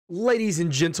Ladies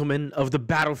and gentlemen of the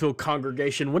Battlefield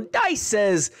congregation, when DICE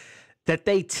says that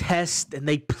they test and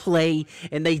they play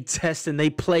and they test and they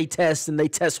play test and they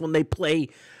test when they play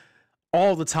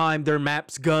all the time, their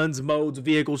maps, guns, modes,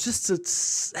 vehicles, just to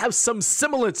have some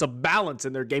semblance of balance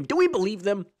in their game, do we believe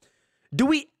them? Do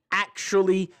we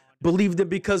actually believe them?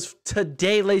 Because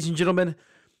today, ladies and gentlemen,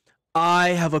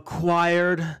 I have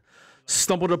acquired,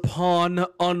 stumbled upon,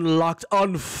 unlocked,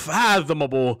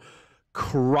 unfathomable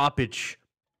croppage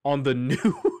on the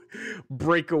new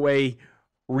Breakaway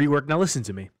rework. Now listen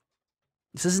to me.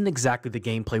 This isn't exactly the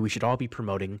gameplay we should all be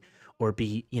promoting or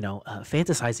be,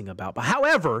 fantasizing about. But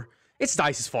however, it's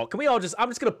DICE's fault. Can we all I'm just going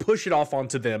to push it off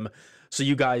onto them so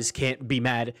you guys can't be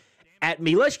mad at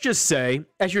me. Let's just say,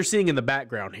 as you're seeing in the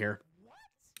background here,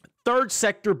 third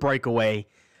sector Breakaway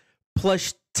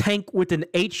plus tank with an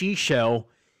HE shell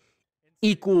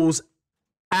equals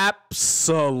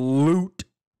absolute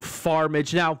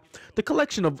farmage. Now, the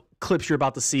collection of clips you're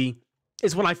about to see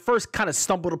is when I first kind of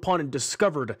stumbled upon and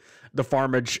discovered the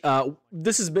farmage.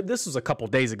 This was a couple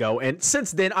days ago, and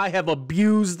since then I have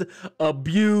abused the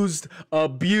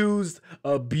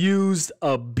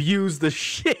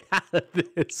shit out of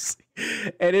this,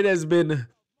 and it has been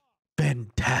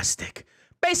fantastic.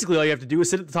 Basically, all you have to do is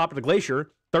sit at the top of the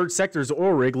glacier, third sector's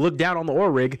oil rig, look down on the oil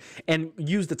rig, and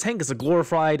use the tank as a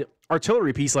glorified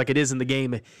artillery piece like it is in the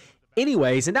game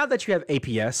anyways. And now that you have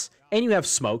APS and you have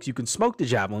smokes, you can smoke the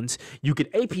javelins, you can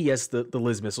APS the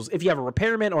Liz missiles. If you have a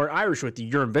repairman or an Irish with you,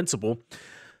 you're invincible.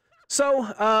 So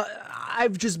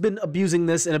I've just been abusing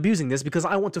this because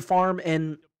I want to farm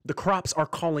and the crops are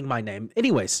calling my name.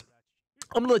 Anyways,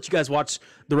 I'm gonna let you guys watch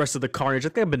the rest of the carnage. I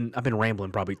think I've been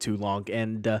rambling probably too long.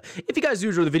 And if you guys do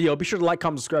enjoy the video, be sure to like,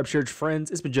 comment, subscribe, share with your friends.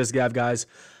 It's been JustGav, guys.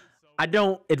 I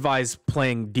don't advise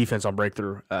playing defense on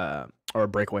breakthrough or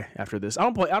breakaway after this. I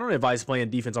don't advise playing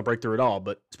defense on breakthrough at all,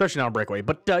 but especially not on breakaway.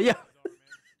 But yeah,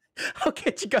 I'll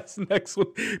catch you guys next one.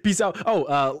 Peace out.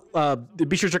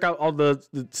 Be sure to check out all the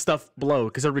stuff below.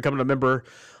 Consider becoming a member.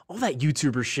 All that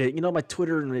YouTuber shit. You know, my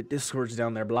Twitter and my Discord's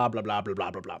down there. Blah blah blah blah blah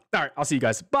blah blah. All right, I'll see you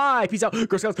guys. Bye. Peace out.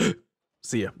 Girl Scouts.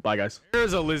 See ya. Bye, guys.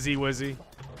 Here's a Lizzy Wizzy.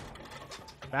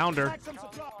 Found her.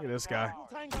 Look at this guy.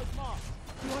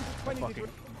 Fucking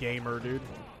gamer, dude.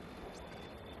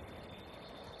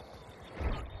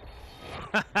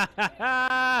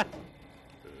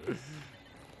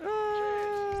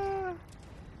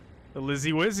 The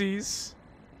Lizzy Wizzies.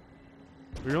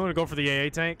 We really want to go for the AA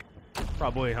tank?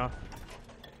 Probably, huh?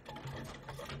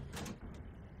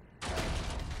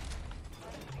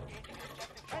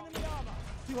 Enemy armor,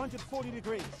 240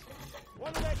 degrees.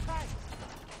 One of their tanks.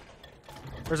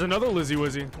 There's another Lizzy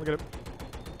Wizzy. Look at it.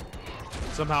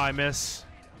 Somehow I miss.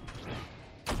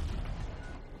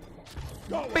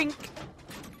 Go. Bink.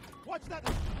 Watch that.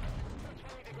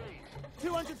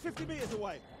 250 meters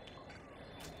away.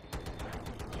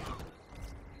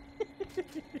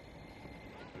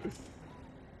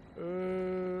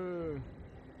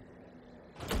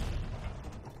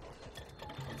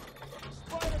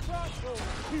 Spotted a transport.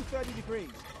 230 degrees.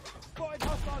 Spotted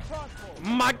hostile transport.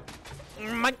 Mike.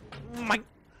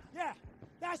 Yeah,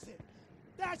 that's it.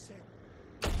 That's it.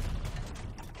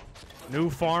 New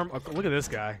farm. Oh, look at this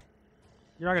guy.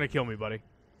 You're not gonna kill me, buddy.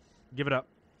 Give it up.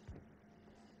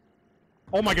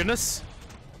 Oh my goodness.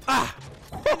 Ah.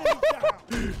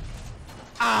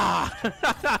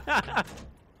 Ah.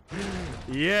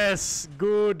 Yes.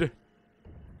 Good.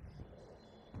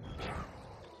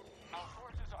 Our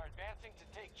forces are advancing to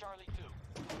take Charlie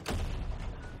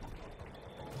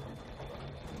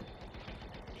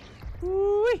 2.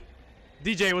 Woo-wee.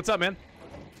 DJ, what's up, man?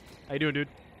 How you doing, dude?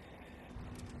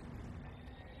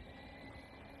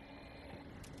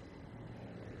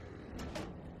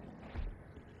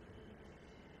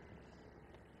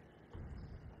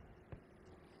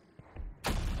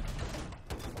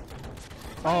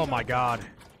 Oh my god.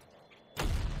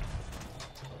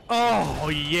 Oh,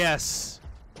 yes.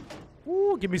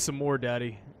 Ooh, give me some more,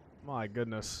 daddy. My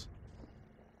goodness.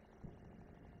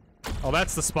 Oh,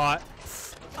 that's the spot.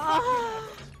 Ah.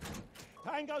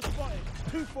 Tango spotted.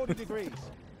 240 degrees.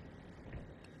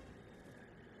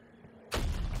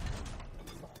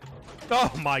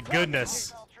 Oh my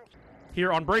goodness.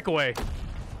 Here on breakaway.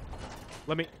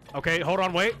 Let me. Okay, hold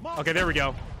on, wait. Okay, there we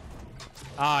go.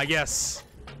 Ah, yes.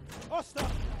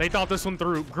 They thought this one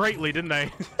through greatly, didn't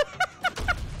they?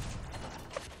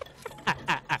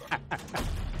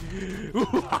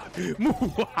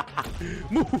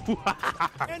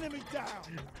 Enemy down.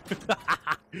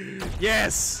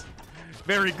 Yes.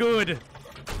 Very good.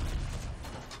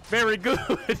 Very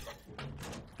good.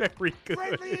 Very good.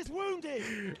 Friendly is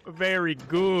wounded. Very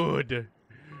good.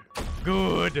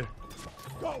 Good.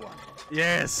 Go on.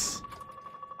 Yes.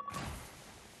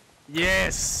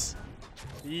 Yes.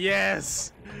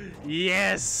 Yes.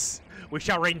 Yes. We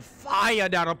shall rain fire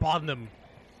down upon them.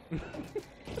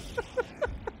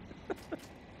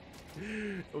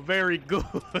 Very good.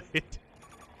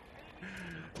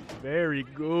 Very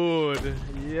good.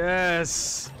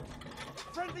 Yes.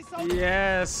 Friendly soldier.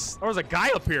 Yes. There was a guy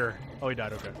up here. Oh, he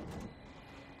died. Okay.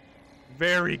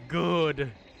 Very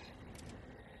good.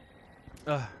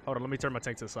 Hold on. Let me turn my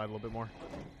tank to the side a little bit more.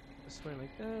 This way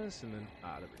like this, and then...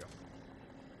 Ah, there we go.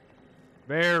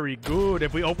 Very good.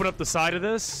 If we open up the side of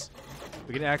this,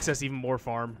 we can access even more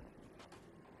farm.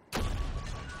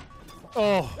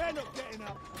 Oh. They're not getting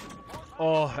up.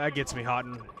 Oh, that gets me hot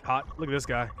and hot. Look at this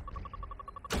guy.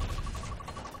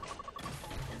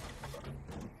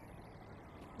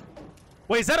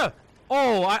 Wait, is that a...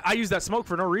 Oh, I used that smoke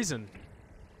for no reason.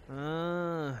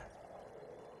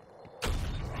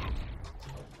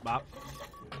 Bop.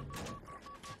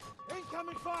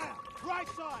 Incoming fire. Right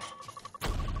side.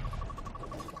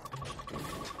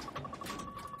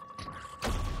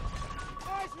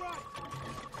 Eyes right.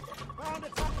 Round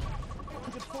attack.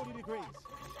 140 degrees.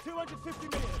 250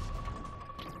 meters.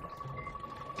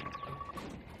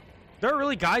 There are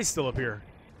really guys still up here.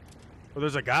 Oh,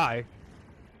 there's a guy.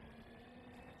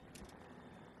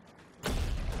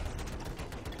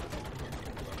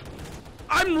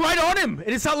 I'm right on him, and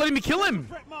it's not letting me kill him.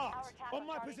 Threat marks. On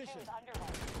my position.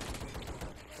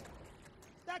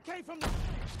 That came from the...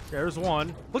 There's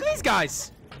one. Look at these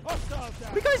guys. Hostiles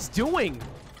down. What are you guys doing?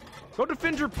 Go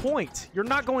defend your point. You're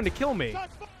not going to kill me.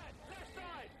 Shots fired. Left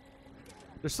side.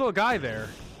 There's still a guy there.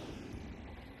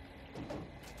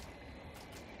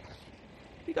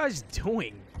 What are you guys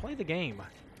doing? Play the game.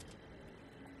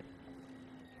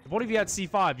 If one of you had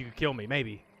C5, you could kill me,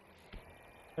 maybe.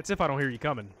 That's if I don't hear you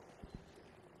coming.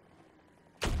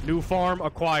 New farm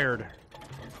acquired.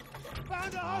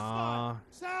 Found a hostile.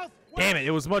 South. Damn it!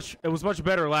 It was much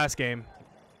better last game.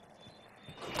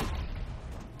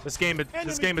 This game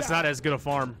is not as good a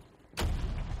farm.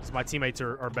 So my teammates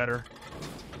are better.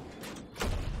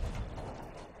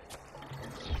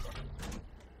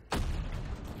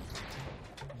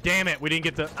 Damn it! We didn't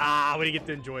get to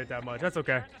enjoy it that much. That's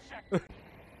okay.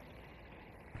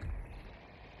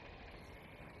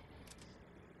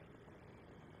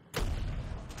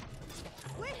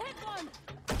 We hit one.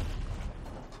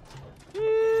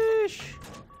 Yeesh.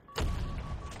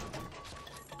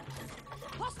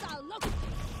 Hostile, look.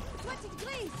 20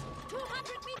 degrees.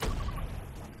 200 meters.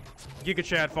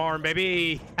 Giga farm,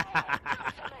 baby.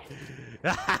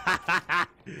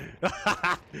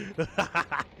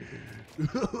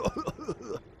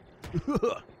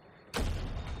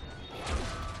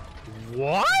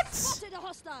 What? Spotted a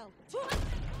hostile. 200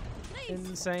 degrees.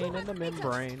 Insane in the 200 meters.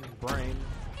 membrane brain.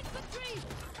 Infantry.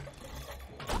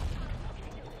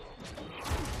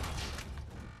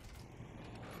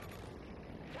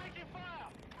 Taking fire.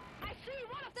 I see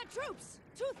one of the troops.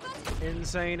 230.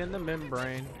 Insane in the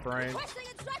membrane brain. Requesting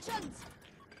instructions.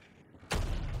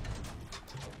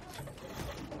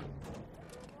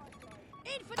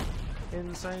 Infantry.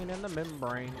 Insane in the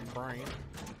membrane brain.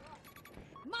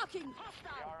 Marking. We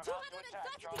Hostile. are about to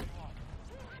attack 230. Charlie 1.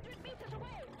 200 meters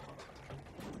away.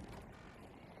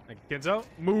 Hey, Kenzo?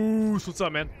 Moose, what's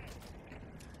up, man?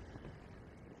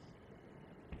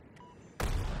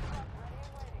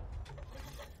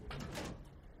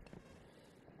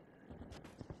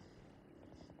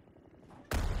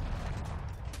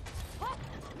 Hot.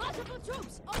 Multiple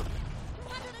troops. Oh,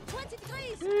 220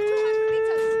 degrees.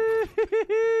 200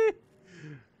 meters.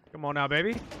 Come on now,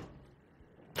 baby.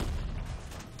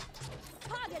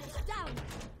 Target is down.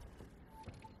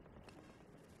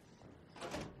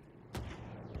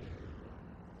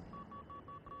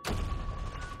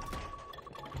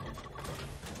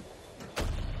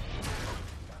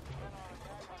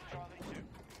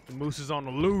 The moose is on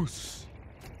the loose.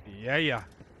 Yeah, yeah.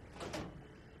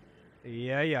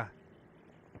 Yeah, yeah.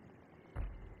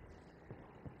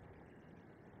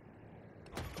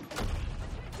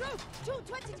 Troop.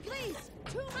 220 degrees.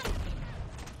 200.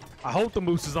 I hope the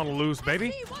moose is on the loose, I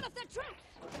baby. see one of the troops.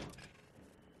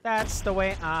 That's the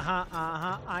way,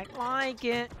 I like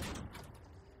it.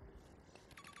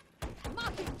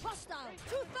 Marking hostile.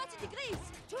 230 degrees.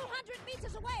 200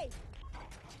 meters away.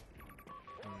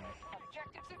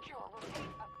 Objective secure. Repeat.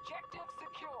 Objective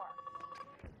secure.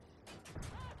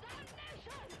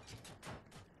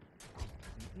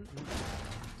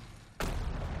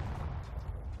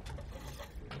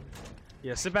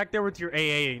 Yeah, sit back there with your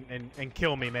AA and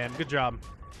kill me, man. Good job.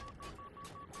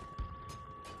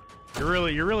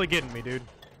 You're really getting me, dude.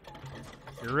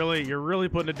 You're really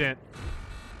putting a dent.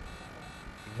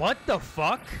 What the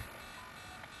fuck?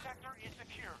 sector is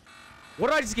secure. What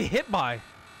did I just get hit by?